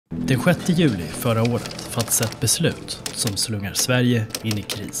Den 6 juli förra året fattades ett beslut som slungar Sverige in i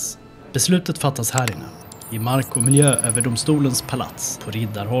kris. Beslutet fattas här inne, i Mark- och miljööverdomstolens palats på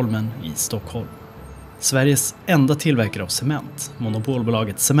Riddarholmen i Stockholm. Sveriges enda tillverkare av cement,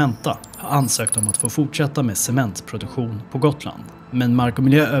 monopolbolaget Cementa, har ansökt om att få fortsätta med cementproduktion på Gotland. Men Mark- och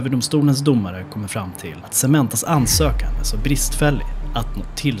miljööverdomstolens domare kommer fram till att Cementas ansökan är så bristfällig att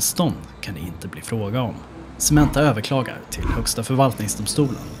något tillstånd kan det inte bli fråga om. Cementa överklagar till Högsta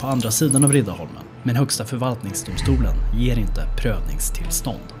förvaltningsdomstolen på andra sidan av Riddarholmen, men Högsta förvaltningsdomstolen ger inte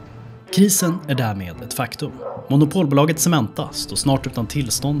prövningstillstånd. Krisen är därmed ett faktum. Monopolbolaget Cementa står snart utan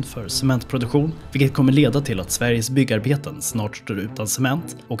tillstånd för cementproduktion, vilket kommer leda till att Sveriges byggarbeten snart står utan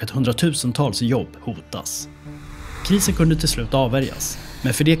cement och att hundratusentals jobb hotas. Krisen kunde till slut avvärjas,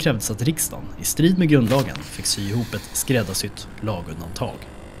 men för det krävdes att riksdagen, i strid med grundlagen, fick sy ihop ett skräddarsytt lagundantag.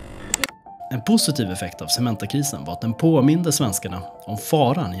 En positiv effekt av Cementa-krisen var att den påminde svenskarna om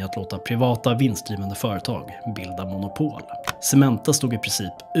faran i att låta privata vinstdrivande företag bilda monopol. Cementa stod i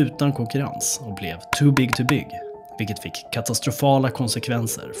princip utan konkurrens och blev too big to big, vilket fick katastrofala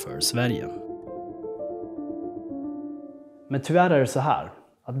konsekvenser för Sverige. Men tyvärr är det så här,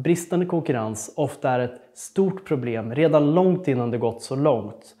 att bristande konkurrens ofta är ett stort problem redan långt innan det gått så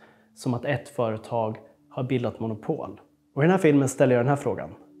långt som att ett företag har bildat monopol. Och i den här filmen ställer jag den här frågan.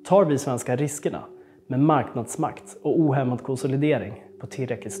 Tar vi svenska riskerna med marknadsmakt och ohämmad konsolidering på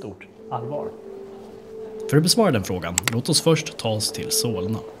tillräckligt stort allvar? För att besvara den frågan, låt oss först ta oss till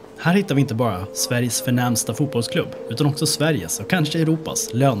Solna. Här hittar vi inte bara Sveriges förnämsta fotbollsklubb, utan också Sveriges och kanske Europas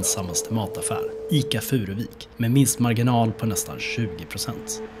lönsammaste mataffär, ICA Furuvik, med minst marginal på nästan 20%.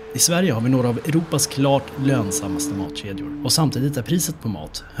 I Sverige har vi några av Europas klart lönsammaste matkedjor, och samtidigt är priset på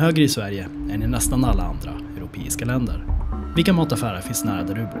mat högre i Sverige än i nästan alla andra europeiska länder. Vilka mataffärer finns nära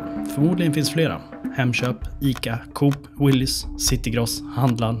där du bor? Förmodligen finns flera. Hemköp, ICA, Coop, Willys, Citygross,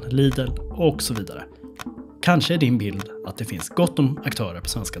 Handlarn, Lidl och så vidare. Kanske är din bild att det finns gott om aktörer på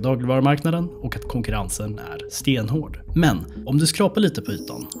svenska dagligvarumarknaden och att konkurrensen är stenhård. Men om du skrapar lite på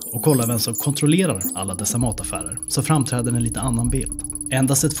ytan och kollar vem som kontrollerar alla dessa mataffärer så framträder en lite annan bild.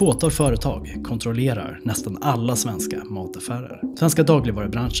 Endast ett fåtal företag kontrollerar nästan alla svenska mataffärer. Svenska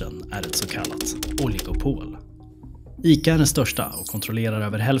dagligvarubranschen är ett så kallat oligopol. ICA är den största och kontrollerar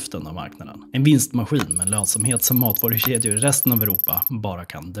över hälften av marknaden. En vinstmaskin med en lönsamhet som matvarukedjor i resten av Europa bara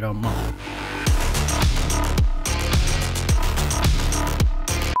kan drömma om.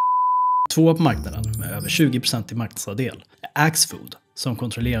 Tvåa på marknaden med över 20% i marknadsandel är Axfood som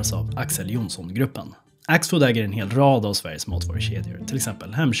kontrolleras av Axel Jonsson-gruppen. Axfood äger en hel rad av Sveriges matvarukedjor, till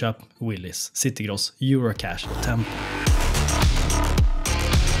exempel Hemköp, Willys, Citygross, Eurocash och Tempo.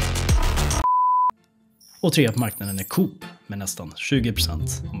 Och trea på marknaden är Coop med nästan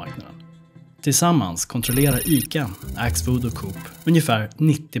 20% av marknaden. Tillsammans kontrollerar ICA, Axfood och Coop ungefär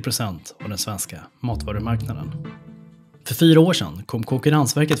 90% av den svenska matvarumarknaden. För 4 år sedan kom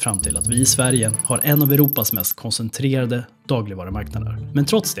Konkurrensverket fram till att vi i Sverige har en av Europas mest koncentrerade dagligvarumarknader. Men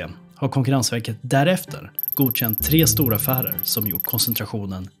trots det har Konkurrensverket därefter godkänt 3 stora affärer som gjort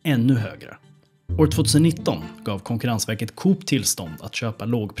koncentrationen ännu högre. År 2019 gav Konkurrensverket Coop tillstånd att köpa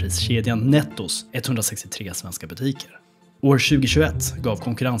lågpriskedjan Nettos 163 svenska butiker. År 2021 gav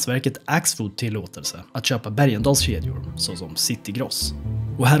Konkurrensverket Axfood tillåtelse att köpa Bergendahls kedjor såsom Citygross.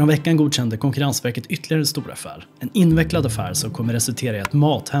 Och häromveckan godkände Konkurrensverket ytterligare en stor affär. En invecklad affär som kommer resultera i att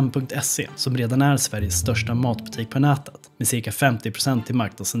mathem.se, som redan är Sveriges största matbutik på nätet, med cirka 50% i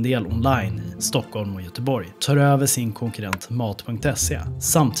marknadsandel online i Stockholm och Göteborg, tar över sin konkurrent mat.se,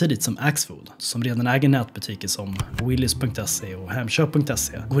 samtidigt som Axfood, som redan äger nätbutiker som Willys.se och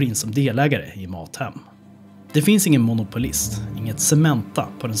Hemköp.se, går in som delägare i Mathem. Det finns ingen monopolist, inget Cementa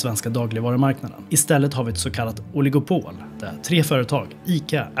på den svenska dagligvarumarknaden. Istället har vi ett så kallat oligopol där 3 företag,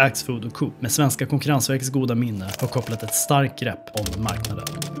 ICA, Axfood och Coop, med svenska Konkurrensverkets goda minne har kopplat ett starkt grepp om marknaden.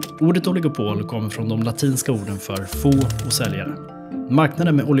 Ordet oligopol kommer från de latinska orden för få och säljare.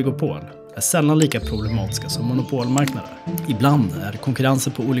 Marknader med oligopol är sällan lika problematiska som monopolmarknader. Ibland är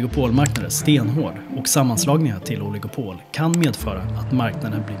konkurrensen på oligopolmarknader stenhård och sammanslagningar till oligopol kan medföra att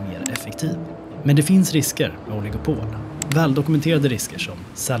marknaden blir mer effektiv. Men det finns risker med oligopol. Väldokumenterade risker som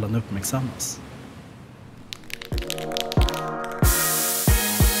sällan uppmärksammas.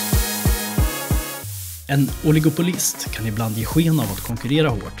 En oligopolist kan ibland ge sken av att konkurrera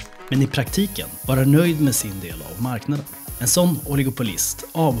hårt, men i praktiken vara nöjd med sin del av marknaden. En sån oligopolist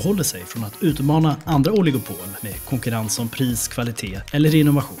avhåller sig från att utmana andra oligopol med konkurrens om pris, kvalitet eller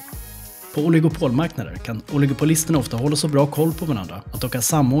innovation. På oligopolmarknader kan oligopolisterna ofta hålla så bra koll på varandra att de kan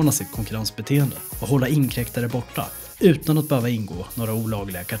samordna sitt konkurrensbeteende och hålla inkräktare borta utan att behöva ingå några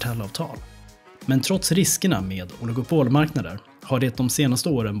olagliga kartellavtal. Men trots riskerna med oligopolmarknader har det de senaste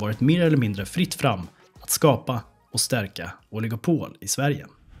åren varit mer eller mindre fritt fram att skapa och stärka oligopol i Sverige.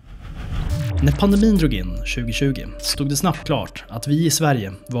 När pandemin drog in 2020 stod det snabbt klart att vi i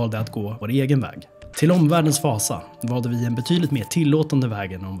Sverige valde att gå vår egen väg. Till omvärldens fasa valde vi en betydligt mer tillåtande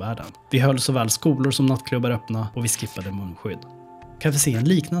väg än omvärlden. Vi höll såväl skolor som nattklubbar öppna och vi skippade munskydd. Kan vi se en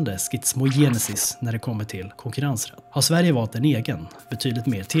liknande schizmogenesis när det kommer till konkurrensrätt? Har Sverige valt en egen, betydligt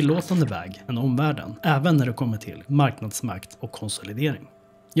mer tillåtande väg än omvärlden, även när det kommer till marknadsmakt och konsolidering?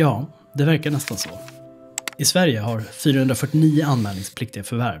 Ja, det verkar nästan så. I Sverige har 449 anmälningspliktiga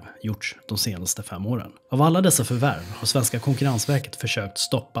förvärv gjorts de senaste 5 åren. Av alla dessa förvärv har svenska konkurrensverket försökt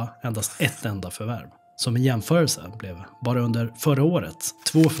stoppa endast ett enda förvärv. Som en jämförelse blev bara under förra året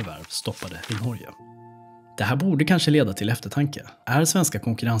 2 förvärv stoppade i Norge. Det här borde kanske leda till eftertanke. Är svenska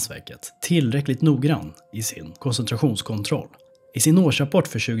konkurrensverket tillräckligt noggrann i sin koncentrationskontroll? I sin årsrapport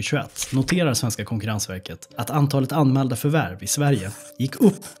för 2021 noterar svenska konkurrensverket att antalet anmälda förvärv i Sverige gick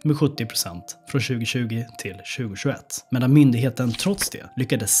upp med 70% från 2020 till 2021. Medan myndigheten trots det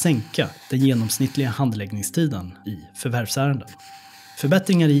lyckades sänka den genomsnittliga handläggningstiden i förvärvsärenden.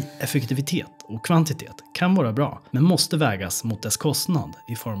 Förbättringar i effektivitet och kvantitet kan vara bra, men måste vägas mot dess kostnad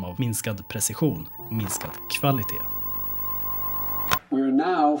i form av minskad precision och minskad kvalitet. We are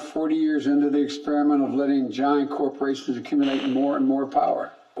now 40 years into the experiment of letting giant corporations accumulate more and more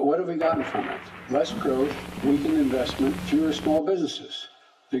power. But what have we gotten from it? Less growth, weakened investment, fewer small businesses.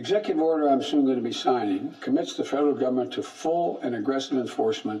 The executive order I'm soon going to be signing commits the federal government to full and aggressive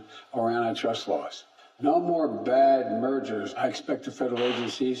enforcement of our antitrust laws. No more bad mergers. I expect the federal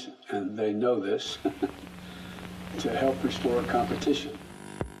agencies, and they know this, to help restore competition.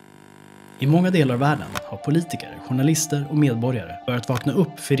 I många delar av världen har politiker, journalister och medborgare börjat vakna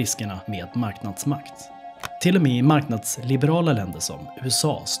upp för riskerna med marknadsmakt. Till och med i marknadsliberala länder som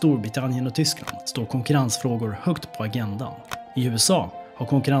USA, Storbritannien och Tyskland står konkurrensfrågor högt på agendan. I USA har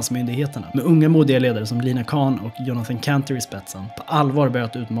konkurrensmyndigheterna med unga modiga ledare som Lina Khan och Jonathan Kanter i spetsen på allvar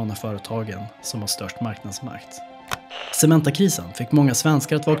börjat utmana företagen som har störst marknadsmakt. Cementakrisen fick många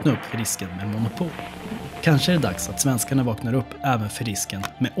svenskar att vakna upp för risken med monopol. Kanske är det dags att svenskarna vaknar upp även för risken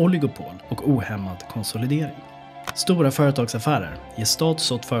med oligopol och ohämmad konsolidering. Stora företagsaffärer ger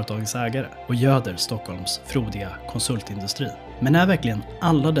status åt företagens ägare och göder Stockholms frodiga konsultindustri. Men är verkligen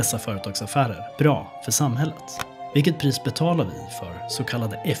alla dessa företagsaffärer bra för samhället? Vilket pris betalar vi för så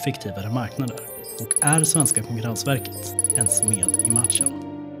kallade effektivare marknader? Och är svenska konkurrensverket ens med i matchen?